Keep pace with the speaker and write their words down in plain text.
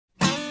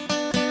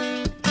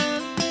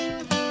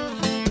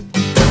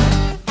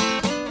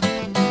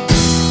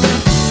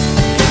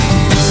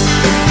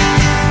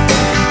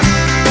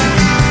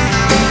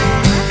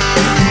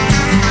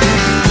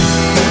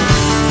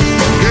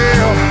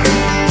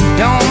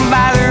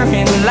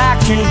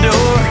kitchen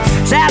door.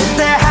 It's out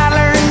there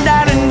hollering,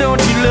 darling,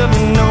 don't you love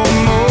me no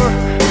more?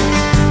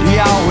 You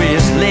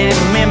always let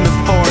him in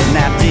before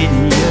now,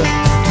 didn't you?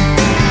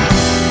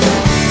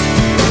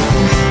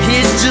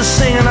 He's just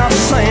singing the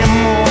same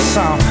old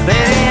song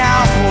that he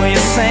always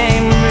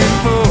sang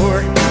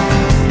before.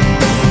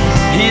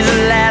 He's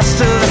the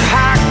last of the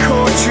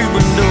hardcore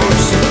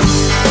troubadours.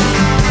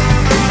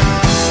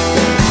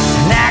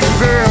 Now,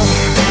 girl,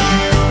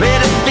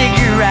 better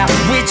figure out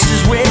which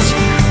is which.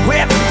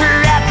 Whip her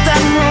out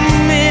that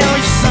Romeo,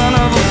 you son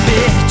of a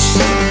bitch.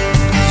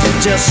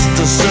 Just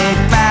as soon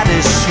fight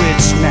his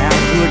switch now,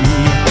 wouldn't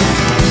you?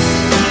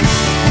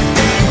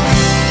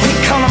 He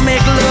gonna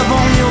make love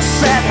on your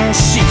satin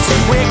sheets,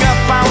 wake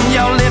up on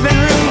your living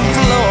room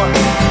floor.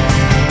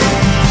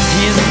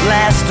 He's the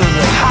last of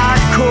the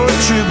hardcore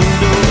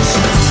troubadours.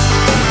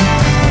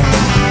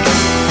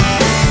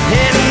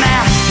 And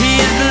now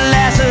he's the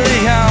last of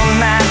the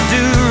all-night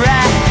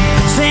do-right,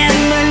 stand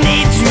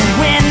beneath your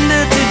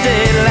window to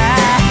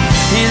daylight.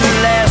 He's the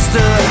last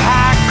of the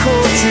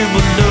hardcore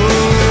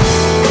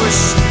troubadours.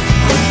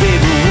 Oh,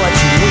 baby, what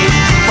you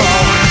waiting for?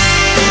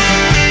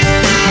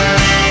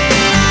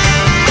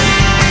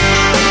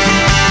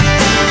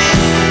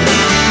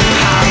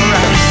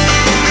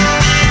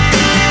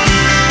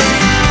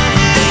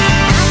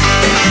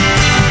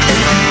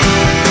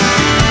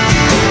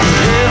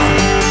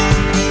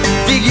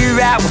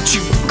 What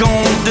you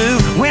gonna do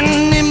when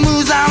he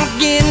moves on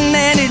again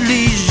and he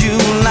leaves you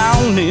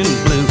alone in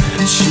blue?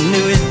 She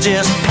knew he's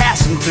just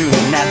passing through,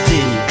 now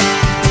didn't you?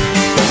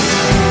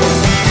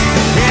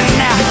 And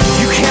now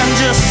you can't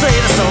just say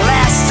this the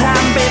last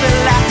time, baby.